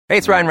Hey,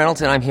 it's Ryan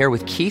Reynolds, and I'm here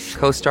with Keith,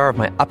 co-star of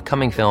my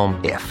upcoming film,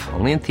 If,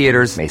 only in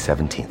theaters May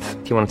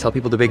 17th. Do you want to tell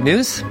people the big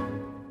news?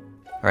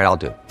 All right, I'll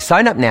do it.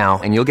 Sign up now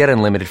and you'll get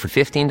unlimited for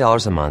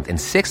 $15 a month and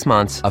 6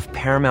 months of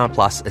Paramount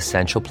Plus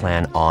Essential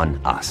Plan on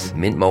us.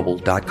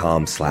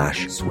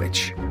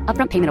 MintMobile.com/switch.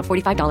 Upfront payment of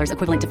 $45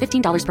 equivalent to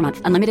 $15 per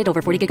month. Unlimited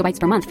over 40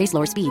 gigabytes per month. Face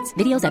lower speeds.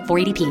 Videos at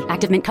 480p.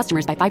 Active Mint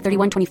customers by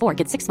 531.24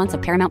 get 6 months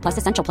of Paramount Plus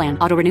Essential Plan.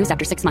 Auto renews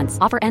after 6 months.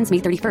 Offer ends May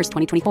 31st,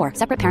 2024.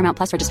 Separate Paramount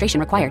Plus registration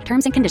required.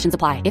 Terms and conditions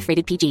apply if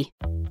rated PG.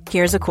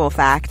 Here's a cool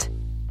fact.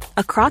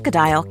 A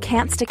crocodile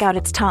can't stick out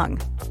its tongue.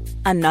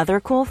 Another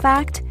cool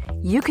fact,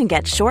 you can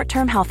get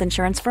short-term health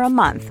insurance for a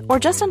month or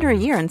just under a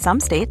year in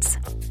some states.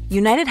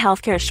 United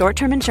Healthcare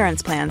short-term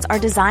insurance plans are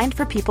designed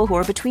for people who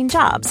are between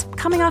jobs,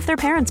 coming off their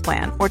parents'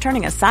 plan, or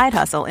turning a side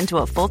hustle into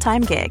a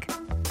full-time gig.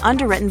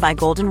 Underwritten by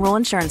Golden Rule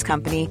Insurance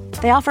Company,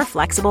 they offer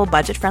flexible,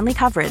 budget-friendly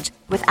coverage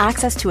with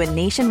access to a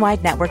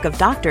nationwide network of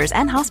doctors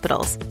and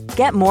hospitals.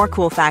 Get more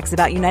cool facts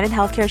about United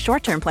Healthcare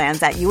short-term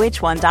plans at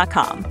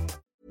uh1.com.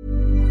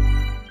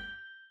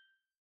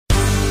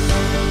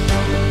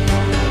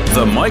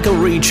 The Michael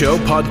Reid Show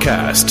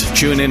podcast.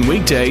 Tune in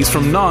weekdays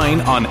from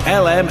 9 on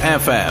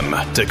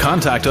LMFM. To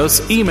contact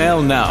us,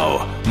 email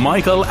now,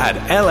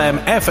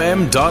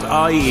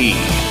 michael@lmfm.ie.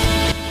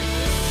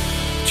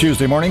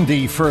 Tuesday morning,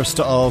 the 1st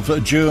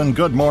of June.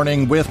 Good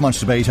morning, with much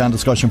debate and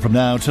discussion from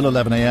now till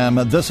 11 a.m.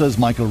 This is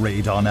Michael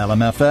Reid on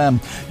LMFM.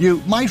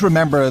 You might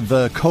remember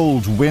the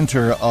cold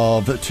winter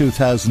of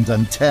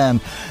 2010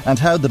 and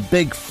how the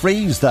big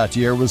freeze that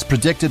year was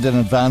predicted in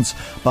advance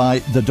by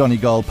the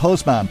Donegal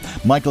postman.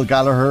 Michael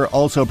Gallagher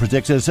also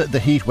predicted the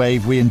heat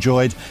wave we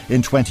enjoyed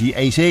in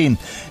 2018.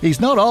 He's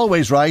not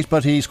always right,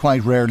 but he's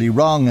quite rarely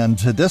wrong, and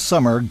this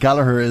summer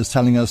Gallagher is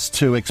telling us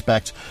to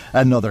expect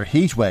another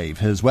heat wave.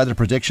 His weather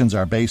predictions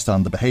are based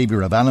on the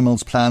behaviour of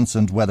animals, plants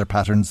and weather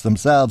patterns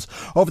themselves.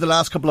 Over the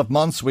last couple of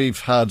months we've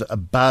had a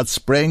bad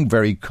spring,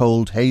 very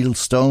cold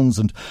hailstones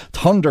and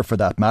thunder for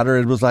that matter.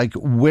 It was like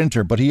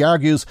winter, but he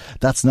argues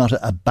that's not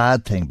a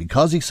bad thing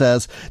because he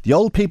says the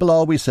old people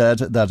always said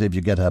that if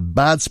you get a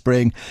bad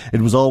spring it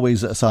was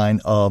always a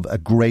sign of a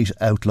great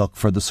outlook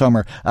for the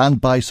summer,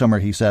 and by summer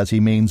he says he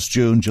means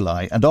June,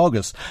 July and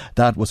August.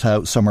 That was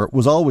how summer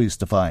was always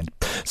defined.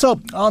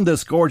 So on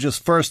this gorgeous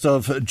 1st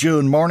of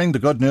June morning, the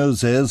good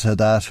news is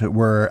that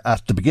we're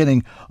at the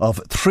beginning of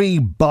 3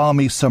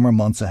 balmy summer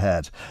months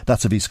ahead.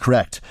 That's if he's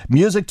correct.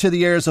 Music to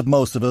the ears of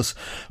most of us,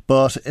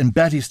 but in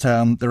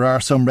Bettystown there are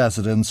some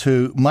residents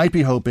who might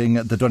be hoping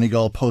the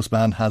Donegal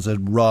postman has it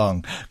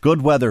wrong.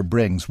 Good weather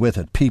brings with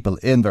it people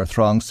in their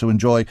throngs to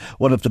enjoy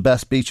one of the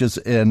best beaches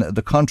in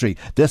the country.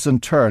 This in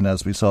turn,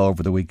 as we saw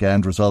over the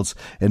weekend, results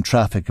in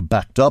traffic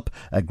backed up,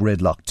 a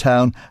gridlocked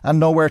town and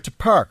nowhere to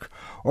park.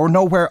 Or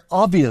nowhere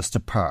obvious to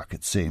park,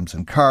 it seems,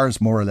 and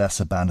cars more or less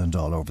abandoned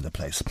all over the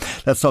place.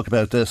 Let's talk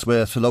about this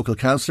with local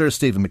councillor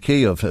Stephen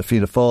McKee of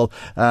Fianna Fáil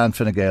and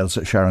Fine Gael's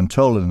Sharon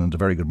Tolan, and a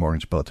very good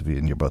morning to both of you,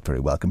 and you're both very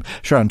welcome.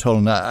 Sharon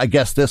Tolan, I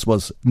guess this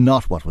was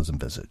not what was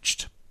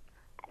envisaged.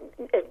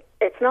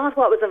 It's not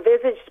what was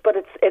envisaged, but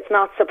it's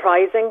not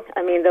surprising.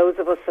 I mean, those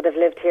of us that have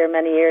lived here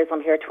many years,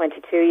 I'm here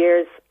 22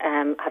 years,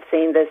 have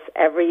seen this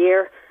every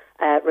year.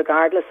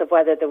 Regardless of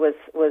whether there was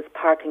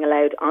parking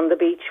allowed on the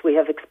beach, we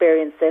have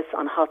experienced this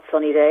on hot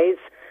sunny days.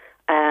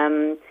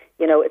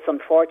 It's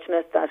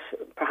unfortunate that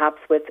perhaps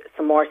with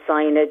some more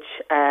signage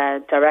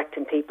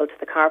directing people to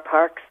the car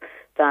parks,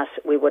 that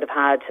we would have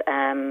had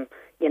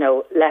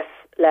less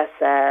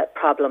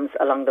problems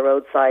along the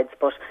roadsides.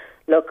 But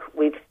look,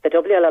 we've the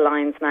WLA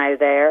lines now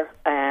there.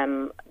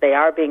 They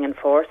are being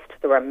enforced.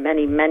 There were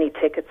many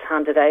tickets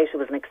handed out. It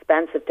was an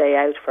expensive day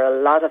out for a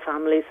lot of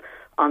families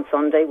on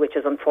Sunday, which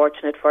is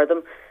unfortunate for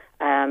them.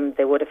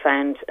 They would have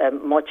found a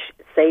much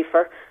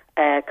safer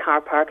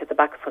car park at the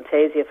back of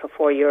Fantasia for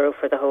 €4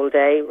 for the whole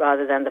day,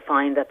 rather than the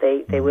fine that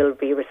they will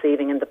be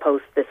receiving in the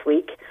post this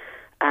week.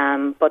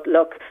 But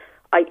look,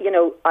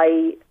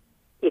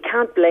 you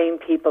can't blame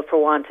people for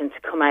wanting to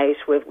come out.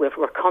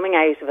 We're coming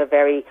out of a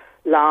very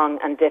long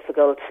and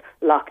difficult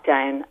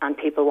lockdown, and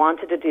people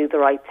wanted to do the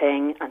right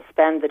thing and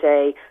spend the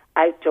day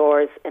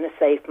outdoors in a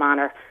safe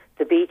manner.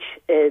 The beach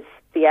is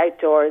the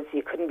outdoors.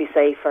 You couldn't be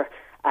safer.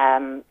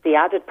 The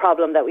added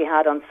problem that we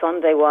had on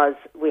Sunday was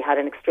we had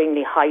an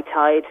extremely high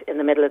tide in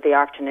the middle of the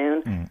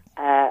afternoon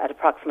at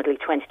approximately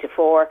 20 to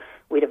 4.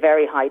 We had a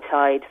very high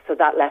tide, so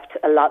that left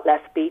a lot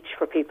less beach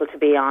for people to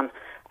be on.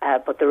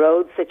 But the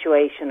road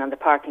situation and the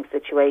parking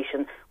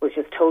situation was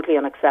just totally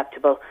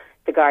unacceptable.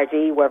 The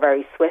Gardaí were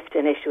very swift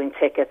in issuing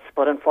tickets,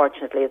 but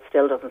unfortunately it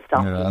still doesn't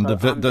stop. Yeah, and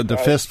the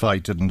fist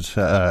fight didn't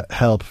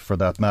help, for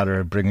that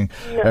matter, bringing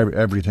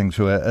everything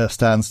to a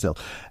standstill.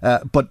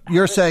 But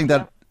you're saying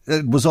that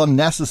it was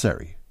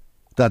unnecessary,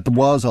 that there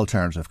was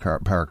alternative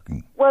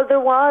parking. Well, there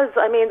was.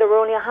 I mean, there were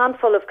only a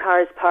handful of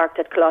cars parked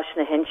at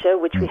Colosnahincha,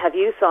 which we have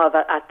use of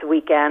at the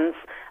weekends.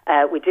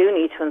 We do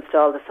need to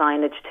install the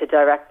signage to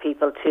direct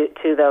people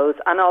to those.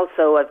 And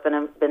also I've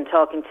been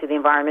talking to the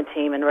environment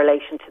team in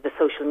relation to the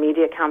social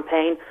media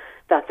campaign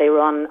that they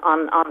run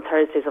on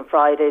Thursdays and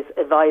Fridays,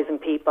 advising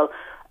people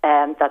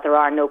that there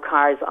are no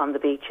cars on the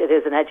beach. It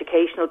is an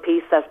educational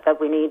piece that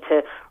we need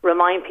to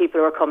remind people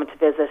who are coming to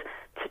visit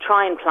to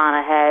try and plan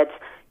ahead,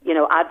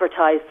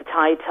 advertise the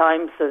tide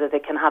time so that they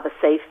can have a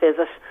safe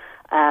visit.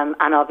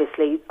 And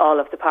obviously all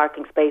of the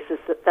parking spaces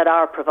that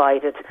are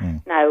provided.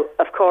 Now,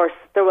 of course,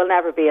 there will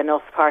never be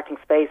enough parking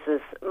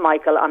spaces,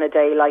 Michael, on a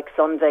day like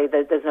Sunday.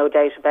 There's no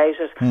doubt about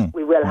it.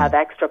 We will have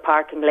extra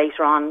parking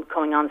later on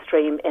coming on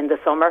stream in the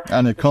summer.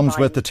 And it comes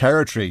with the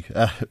territory,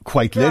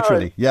 quite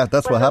literally. Yeah,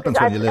 that's what happens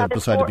when you live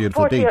beside a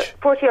beautiful beach.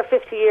 40 or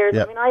 50 years.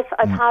 Yeah. I mean,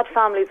 I've had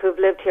families who've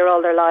lived here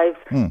all their lives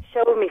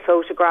show me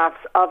photographs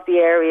of the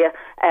area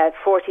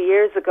 40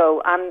 years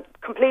ago, and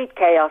complete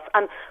chaos.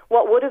 And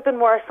what would have been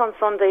worse on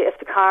Sunday if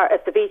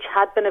the beach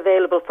had been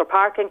available for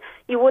parking,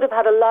 you would have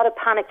had a lot of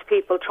panicked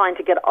people trying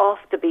to get off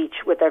the beach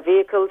with their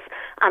vehicles,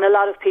 and a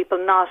lot of people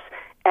not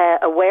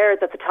aware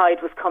that the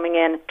tide was coming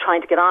in,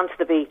 trying to get onto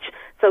the beach.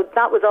 So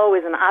that was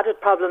always an added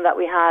problem that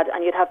we had,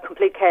 and you'd have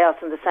complete chaos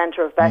in the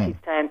centre of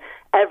Bettystown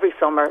every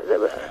summer.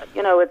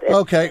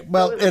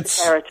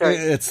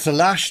 It's the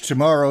lash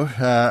tomorrow,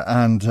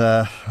 and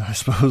I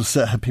suppose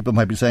people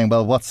might be saying,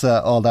 well, what's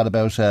all that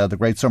about the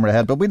great summer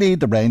ahead? But we need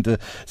the rain to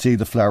see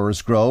the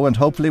flowers grow, and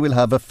hopefully we'll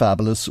have a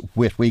fabulous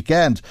Whit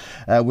weekend.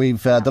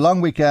 We've the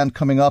long weekend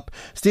coming up.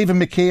 Stephen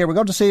McKee, are we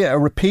going to see a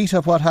repeat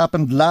of what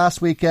happened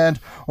last weekend,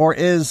 or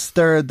is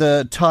there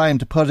the time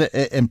to put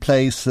in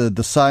place the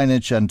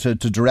signage and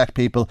to direct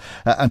people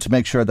and to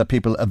make sure that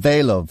people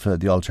avail of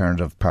the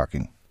alternative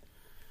parking?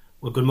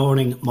 Well, good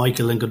morning,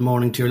 Michael, and good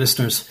morning to your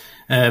listeners.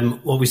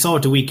 What we saw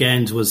at the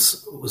weekend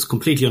was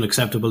completely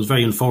unacceptable. It was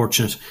very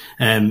unfortunate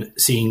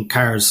seeing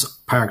cars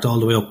parked all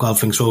the way up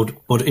Golf Links Road,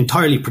 but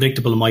entirely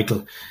predictable,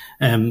 Michael.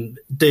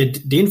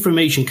 The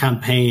information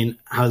campaign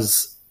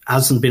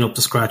hasn't been up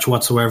to scratch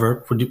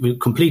whatsoever. We're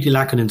completely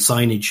lacking in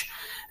signage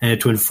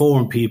to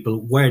inform people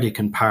where they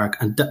can park,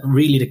 and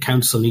really the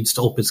council needs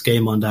to up its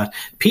game on that.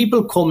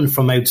 People coming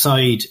from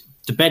outside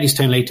the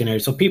Bettystown Layton area,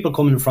 so people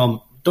coming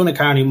from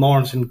Donacarney,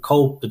 Mornington,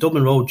 Cope, the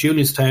Dublin Road,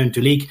 Julianstown,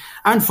 Duleek,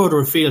 and further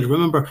afield.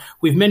 Remember,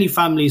 we've many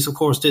families, of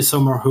course, this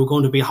summer who are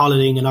going to be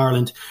holidaying in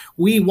Ireland.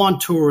 We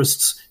want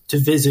tourists to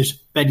visit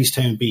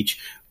Bettystown Beach,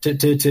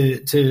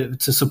 to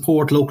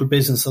support local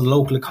business and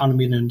local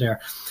economy in there.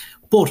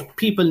 But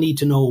people need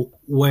to know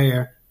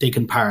where they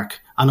can park.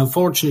 And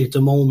unfortunately, at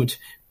the moment,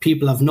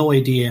 people have no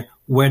idea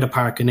where the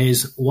parking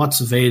is,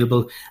 what's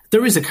available.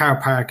 There is a car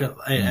park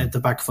at the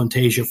back of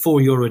Fantasia,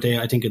 €4 a day.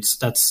 I think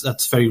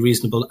that's very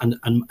reasonable, and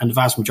the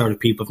vast majority of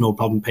people have no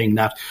problem paying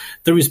that.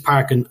 There is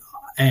parking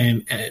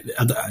in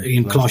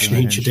Colossian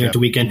Hinch there at the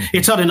weekend.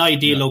 It's not an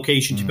ideal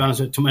location, to be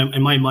honest.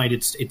 In my mind,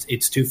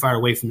 it's too far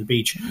away from the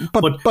beach.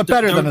 But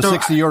better than a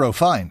 €60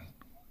 fine.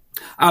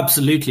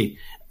 Absolutely.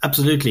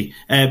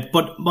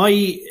 But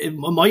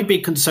my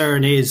big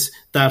concern is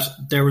that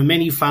there are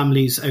many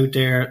families out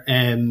there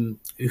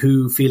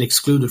who feel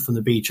excluded from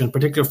the beach, and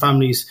particular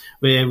families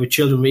with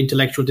children with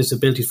intellectual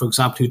disabilities, for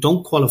example, who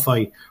don't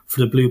qualify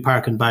for the blue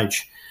parking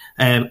badge.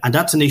 And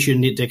that's an issue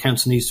the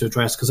council needs to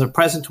address, because at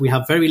present we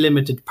have very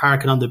limited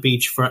parking on the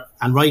beach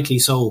and rightly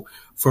so,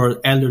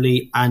 for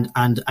elderly and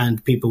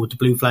people with the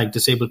blue flag,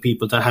 disabled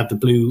people that have the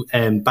blue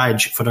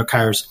badge for their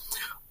cars.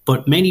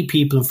 But many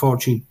people,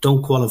 unfortunately,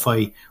 don't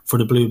qualify for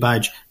the blue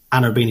badge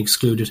and are being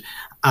excluded.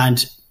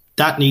 And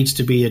that needs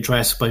to be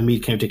addressed by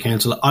Meath County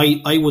Council.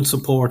 I would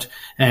support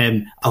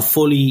a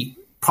fully,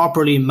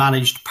 properly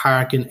managed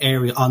parking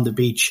area on the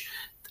beach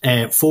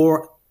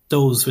for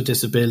those with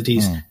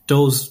disabilities,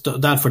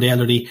 that for the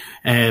elderly,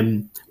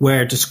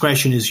 where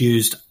discretion is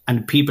used,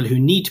 and people who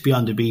need to be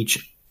on the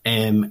beach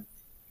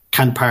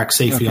can park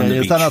safely on the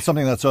beach. Is that not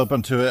something that's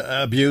open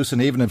to abuse?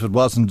 And even if it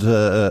wasn't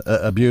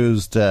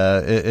abused,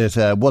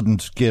 it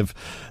wouldn't give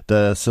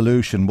the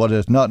solution. What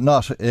is not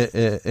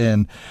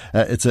in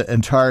its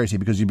entirety,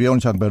 because you'd be only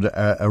talking about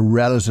a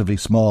relatively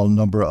small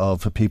number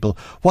of people.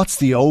 What's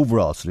the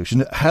overall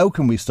solution? How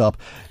can we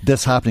stop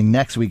this happening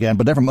next weekend?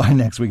 But never mind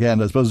next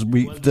weekend. I suppose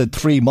the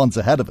 3 months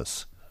ahead of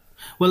us.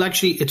 Well,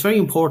 actually, it's very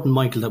important,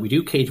 Michael, that we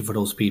do cater for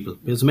those people,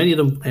 because many of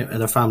them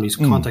and their families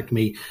contact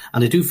me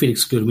and they do feel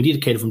excluded. We need to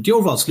cater for them. The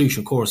overall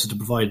solution, of course, is to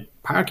provide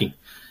parking.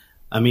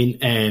 I mean,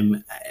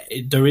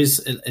 there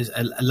is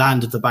a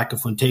land at the back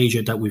of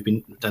Fantasia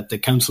that the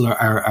council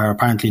are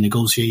apparently in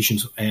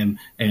negotiations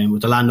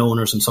with the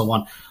landowners and so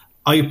on.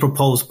 I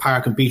propose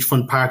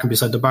beachfront parking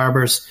beside the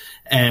barbers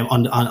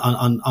on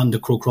the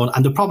Crook Road.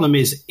 And the problem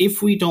is,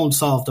 if we don't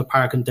solve the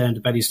parking down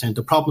to Bettystown,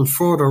 the problems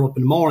further up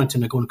in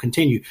Mornington are going to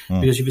continue.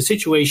 Because you have a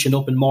situation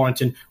up in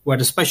Mornington where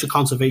the special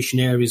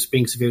conservation area is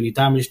being severely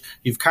damaged.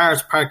 You have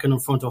cars parking in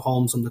front of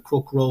homes on the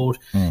Crook Road,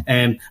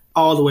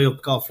 all the way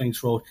up Golf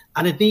Links Road.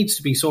 And it needs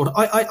to be sorted.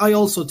 I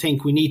also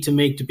think we need to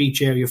make the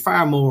beach area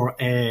far more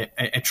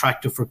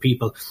attractive for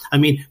people. I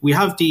mean, we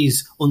have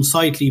these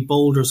unsightly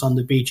boulders on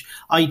the beach.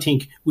 I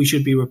think we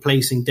should be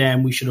replacing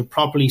them. We should have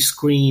properly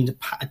screened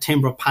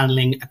timber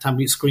panelling,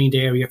 a screened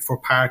area for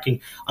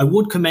parking. I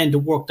would commend the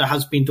work that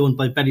has been done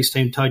by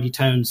Bettystown Tidy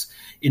Towns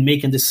in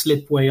making the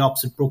slipway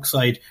opposite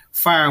Brookside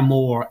far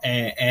more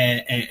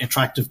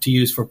attractive to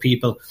use for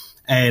people.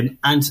 And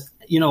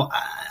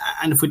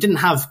and if we didn't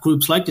have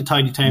groups like the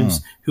Tidy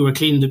Towns who are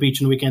cleaning the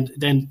beach on the weekend,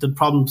 then the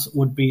problems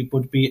would be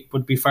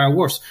far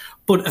worse.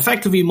 But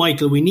effectively,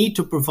 Michael, we need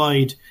to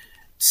provide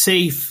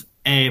safe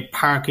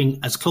parking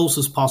as close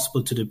as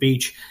possible to the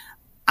beach.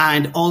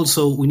 And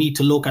also we need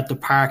to look at the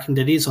parking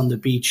that is on the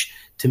beach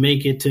to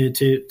make it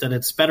that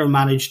it's better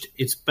managed,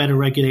 it's better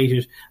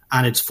regulated,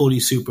 and it's fully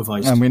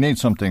supervised. And we need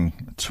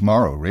something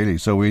tomorrow, really.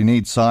 So we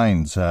need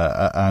signs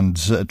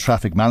and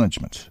traffic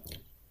management.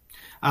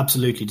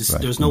 Absolutely.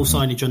 There's no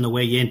signage on the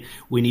way in.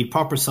 We need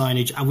proper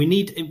signage, and we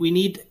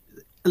need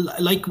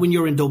like when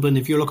you're in Dublin,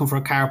 if you're looking for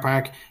a car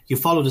park, you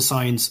follow the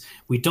signs.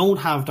 We don't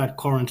have that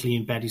currently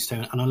in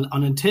Bettystown,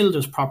 and until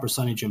there's proper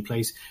signage in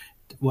place,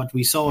 what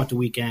we saw at the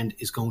weekend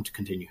is going to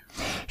continue.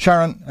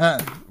 Sharon,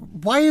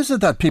 why is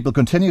it that people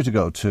continue to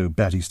go to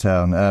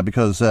Bettystown?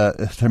 Because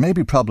there may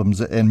be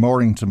problems in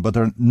Mornington, but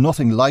they're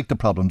nothing like the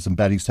problems in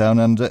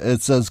Bettystown, and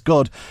it's as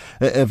good,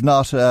 if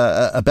not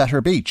a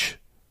better beach.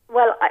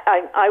 Well,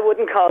 I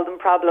wouldn't call them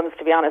problems,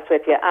 to be honest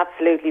with you.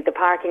 Absolutely. The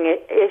parking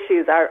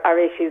issues are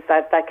issues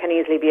that can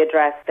easily be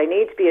addressed. They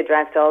need to be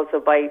addressed also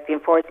by the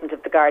enforcement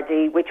of the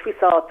Gardaí, which we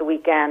saw at the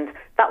weekend.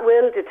 That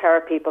will deter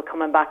people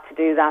coming back to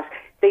do that.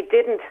 They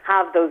didn't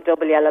have those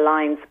double yellow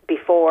lines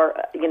before.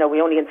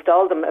 We only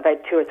installed them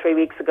about 2 or 3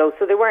 weeks ago,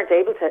 so they weren't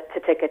able to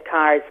ticket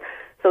cars.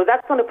 So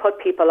that's going to put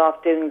people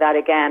off doing that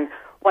again.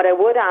 What I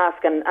would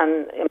ask, and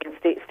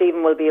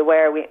Stephen will be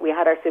aware, we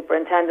had our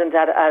superintendent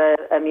at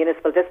a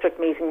municipal district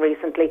meeting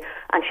recently,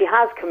 and she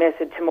has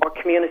committed to more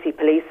community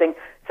policing.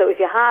 So if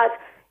you had,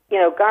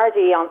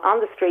 Gardaí on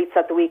the streets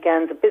at the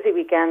weekends, busy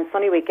weekends,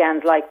 sunny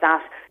weekends like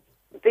that,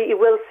 you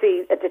will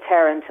see a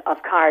deterrent of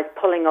cars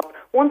pulling up.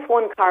 Once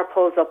one car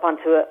pulls up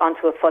onto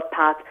a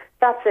footpath,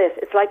 that's it.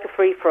 It's like a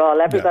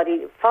free-for-all.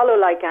 Everybody follow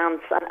like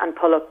ants and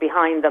pull up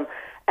behind them.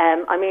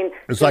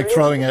 It's like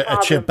throwing a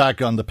chip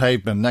back on the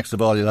pavement. Next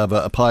of all, you'll have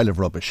a pile of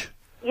rubbish.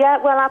 Yeah,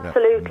 well,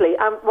 absolutely.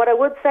 What I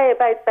would say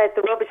about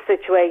the rubbish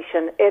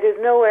situation, it is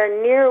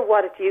nowhere near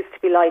what it used to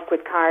be like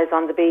with cars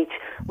on the beach.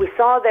 We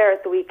saw there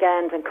at the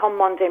weekend, and come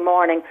Monday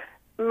morning,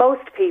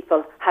 most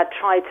people had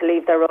tried to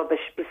leave their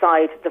rubbish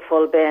beside the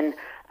full bin.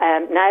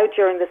 Now,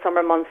 during the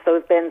summer months,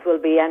 those bins will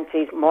be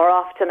emptied more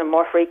often and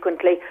more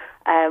frequently.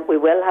 We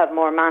will have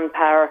more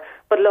manpower.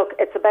 But look,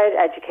 it's about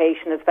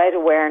education, it's about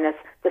awareness.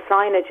 The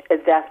signage is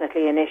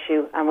definitely an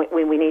issue, and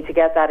we need to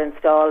get that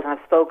installed.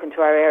 I've spoken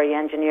to our area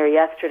engineer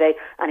yesterday,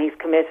 and he's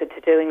committed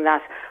to doing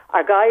that.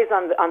 Our guys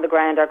on the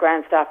ground, our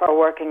ground staff, are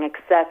working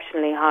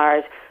exceptionally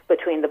hard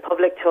between the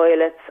public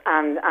toilets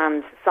and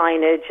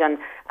signage and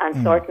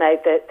sorting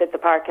out the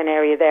parking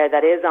area there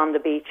that is on the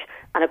beach.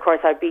 And of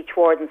course, our beach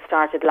warden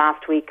started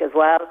last week as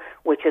well,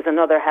 which is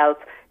another help.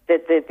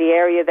 The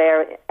area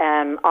there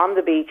on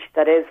the beach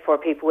that is for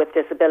people with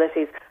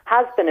disabilities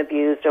has been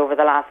abused over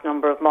the last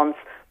number of months.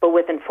 But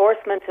with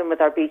enforcement and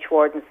with our beach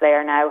wardens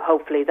there now,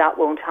 hopefully that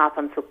won't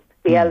happen. So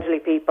the elderly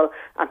people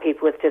and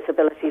people with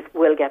disabilities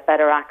will get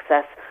better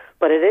access.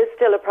 But it is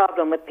still a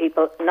problem with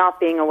people not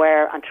being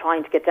aware and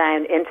trying to get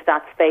down into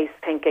that space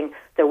thinking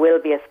there will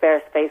be a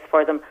spare space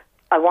for them.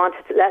 I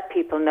wanted to let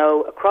people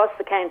know across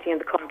the county and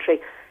the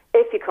country,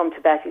 if you come to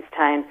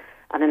Bettystown,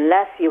 and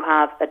unless you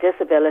have a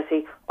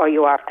disability or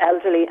you are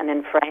elderly and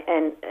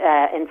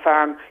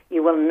infirm,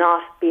 you will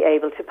not be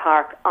able to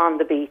park on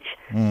the beach.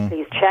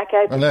 Please check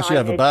out the unless signage. You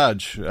have a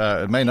badge.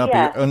 It may not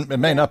be. It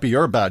may not be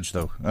your badge,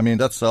 though. I mean,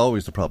 that's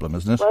always the problem,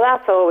 isn't it? Well,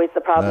 that's always the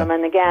problem.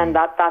 And again,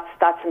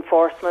 that's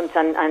enforcement,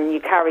 and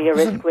you carry a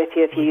risk with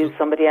you if you use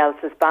somebody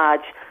else's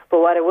badge. But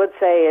what I would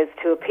say is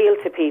to appeal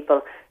to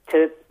people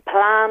to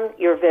plan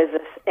your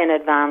visit in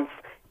advance.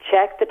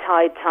 Check the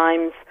tide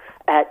times.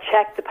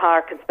 Check the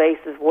parking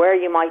spaces where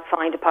you might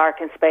find a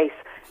parking space,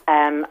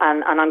 and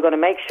I'm going to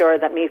make sure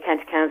that Meath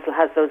County Council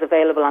has those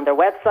available on their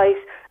website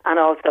and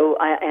also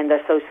in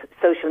their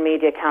social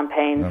media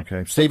campaigns.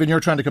 Okay, Stephen,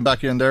 you're trying to come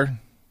back in there.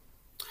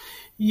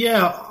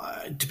 Yeah,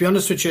 to be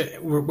honest with you,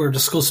 we're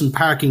discussing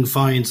parking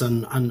fines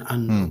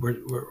and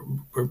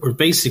we're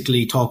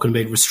basically talking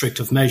about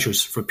restrictive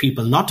measures for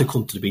people not to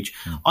come to the beach.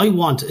 I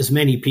want as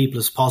many people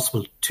as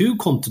possible to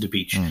come to the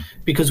beach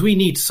because we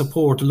need to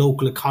support the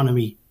local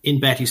economy in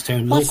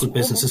Bettystown, local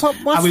businesses.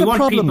 What's the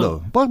problem, though?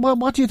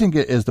 What do you think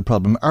is the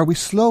problem? Are we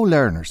slow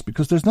learners?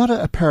 Because there's not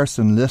a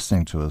person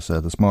listening to us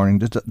this morning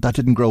that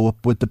didn't grow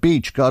up with the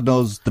beach. God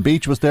knows the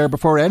beach was there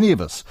before any of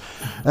us.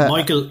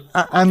 Michael.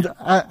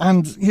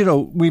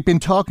 And we've been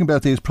talking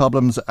about these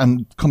problems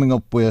and coming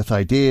up with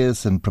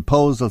ideas and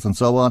proposals and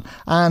so on.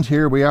 And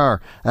here we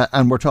are.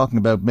 And we're talking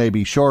about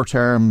maybe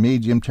short-term,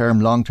 medium-term,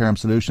 long-term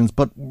solutions.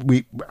 But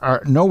we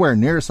are nowhere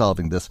near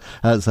solving this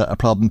as a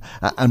problem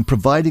and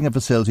providing a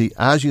facility,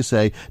 as you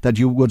say, that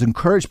you would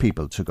encourage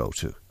people to go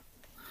to.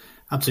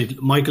 Absolutely.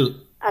 Michael,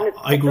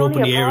 I grew up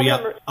in the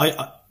area.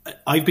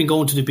 I've been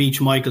going to the beach,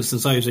 Michael,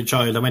 since I was a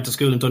child. I went to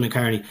school in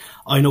Donacarney.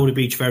 I know the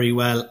beach very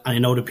well, and I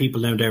know the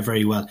people down there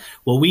very well.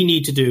 What we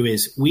need to do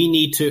is we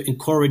need to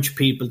encourage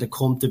people to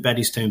come to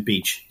Bettystown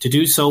Beach. To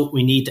do so,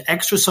 we need the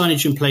extra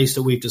signage in place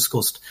that we've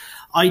discussed.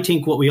 I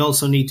think what we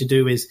also need to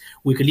do is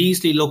we could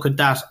easily look at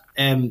that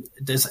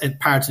there's a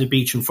part of the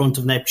beach in front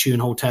of Neptune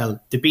Hotel,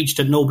 the beach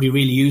that nobody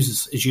really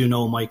uses, as you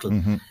know, Michael,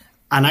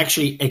 and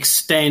actually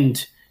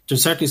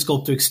there's certainly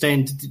scope to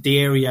extend the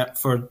area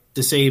for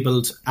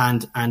disabled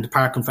and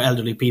parking for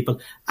elderly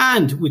people.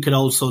 And we could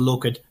also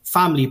look at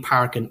family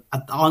parking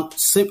on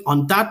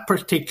that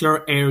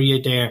particular area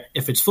there.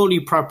 If it's fully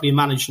properly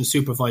managed and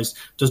supervised,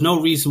 there's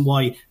no reason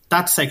why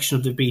that section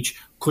of the beach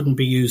couldn't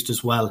be used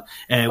as well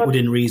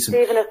within reason.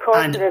 Stephen, of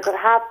course, it is at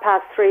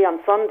 3:30 on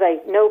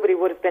Sunday. Nobody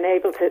would have been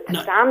able to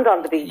stand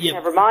on the beach,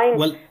 never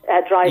mind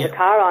drive a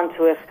car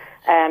onto it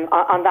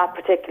on that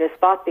particular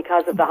spot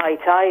because of the high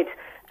tide.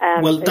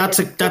 That's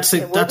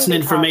an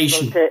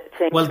information to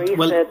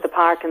increase the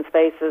parking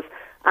spaces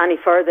any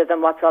further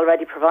than what's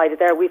already provided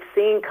there. We've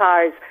seen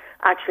cars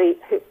actually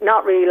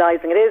not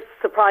realising. It is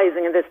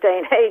surprising in this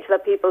day and age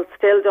that people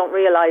still don't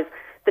realise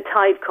the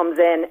tide comes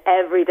in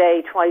every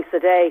day, twice a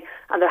day,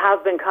 and there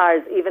have been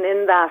cars even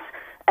in that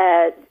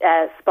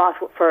spot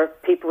for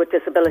people with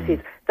disabilities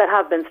that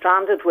have been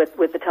stranded with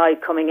the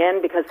tide coming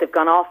in because they've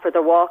gone off for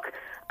their walk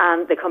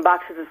and they come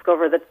back to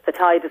discover that the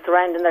tide is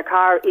surrounding their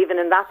car even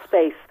in that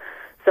space.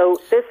 So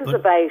this is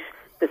about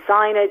the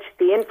signage,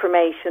 the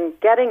information,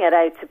 getting it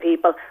out to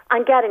people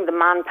and getting the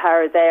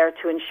manpower there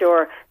to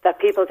ensure that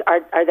people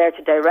are there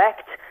to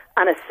direct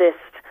and assist.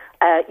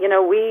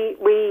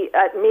 We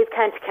at Meath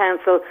County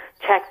Council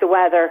check the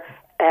weather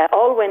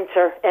all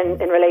winter in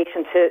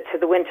relation to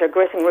the winter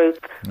gritting routes.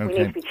 Okay. We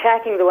need to be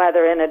checking the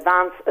weather in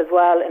advance as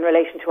well in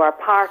relation to our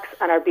parks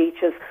and our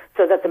beaches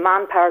so that the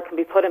manpower can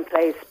be put in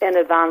place in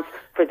advance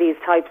for these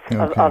types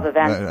of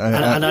events.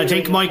 And I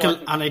think, Michael,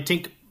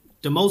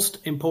 the most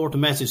important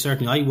message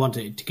certainly I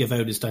wanted to give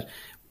out is that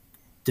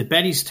the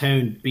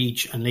Bettystown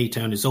Beach and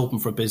Laytown is open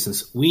for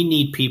business. We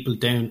need people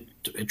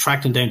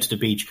attracting down to the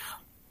beach.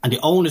 And the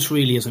onus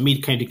really is a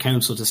Meath County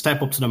Council to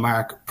step up to the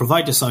mark,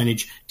 provide the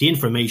signage, the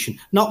information,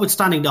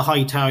 notwithstanding the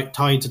high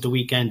tides at the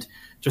weekend.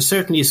 There's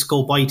certainly a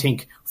scope, I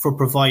think, for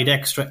provide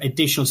extra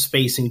additional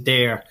spacing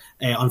there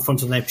on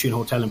front of the Neptune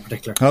Hotel in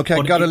particular.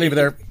 OK, got to leave it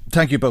there.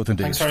 Thank you both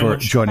indeed for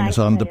joining us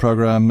on the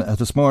programme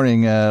this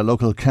morning.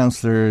 Local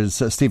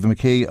councillors Stephen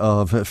McKee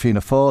of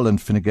Fianna Fáil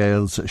and Fine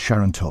Gael's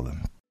Sharon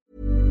Tolan.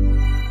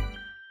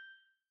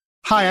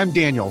 Hi, I'm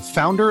Daniel,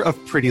 founder of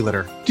Pretty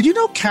Litter. Did you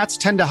know cats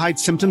tend to hide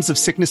symptoms of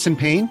sickness and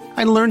pain?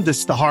 I learned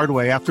this the hard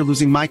way after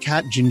losing my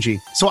cat, Gingy.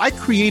 So I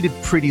created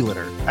Pretty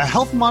Litter, a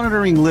health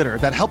monitoring litter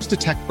that helps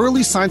detect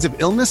early signs of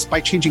illness by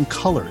changing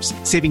colors,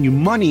 saving you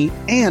money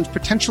and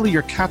potentially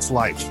your cat's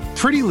life.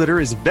 Pretty Litter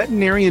is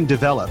veterinarian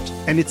developed,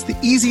 and it's the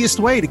easiest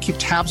way to keep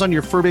tabs on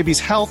your fur baby's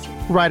health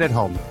right at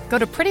home. Go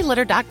to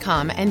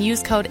prettylitter.com and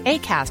use code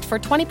ACAST for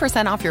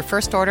 20% off your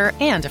first order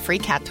and a free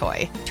cat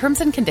toy.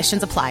 Terms and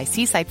conditions apply.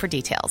 See site for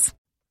details.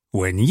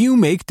 When you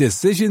make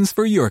decisions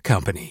for your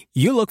company,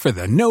 you look for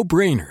the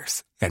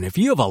no-brainers. And if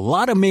you have a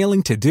lot of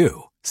mailing to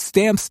do,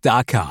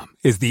 Stamps.com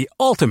is the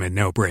ultimate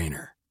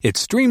no-brainer. It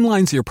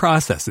streamlines your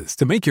processes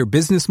to make your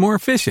business more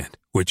efficient,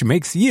 which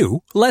makes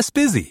you less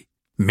busy.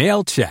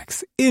 Mail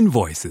checks,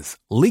 invoices,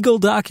 legal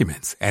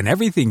documents, and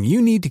everything you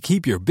need to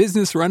keep your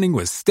business running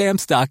with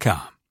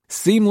Stamps.com.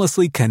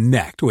 Seamlessly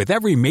connect with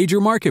every major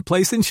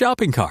marketplace and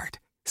shopping cart.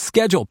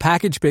 Schedule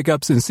package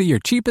pickups and see your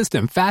cheapest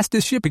and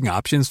fastest shipping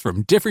options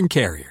from different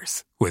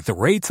carriers. With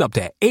rates up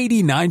to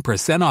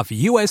 89% off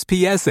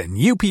USPS and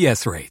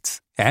UPS rates.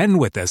 And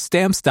with the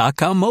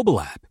Stamps.com mobile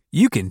app,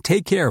 you can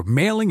take care of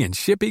mailing and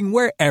shipping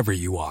wherever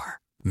you are.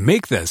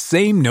 Make the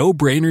same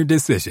no-brainer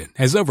decision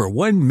as over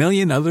 1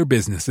 million other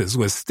businesses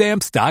with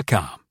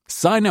Stamps.com.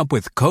 Sign up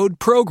with code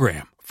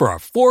PROGRAM for a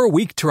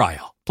 4-week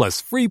trial,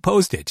 plus free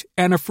postage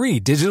and a free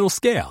digital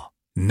scale.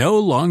 No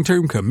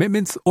long-term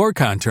commitments or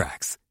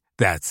contracts.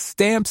 That's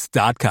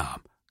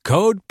Stamps.com.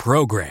 Code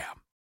PROGRAM.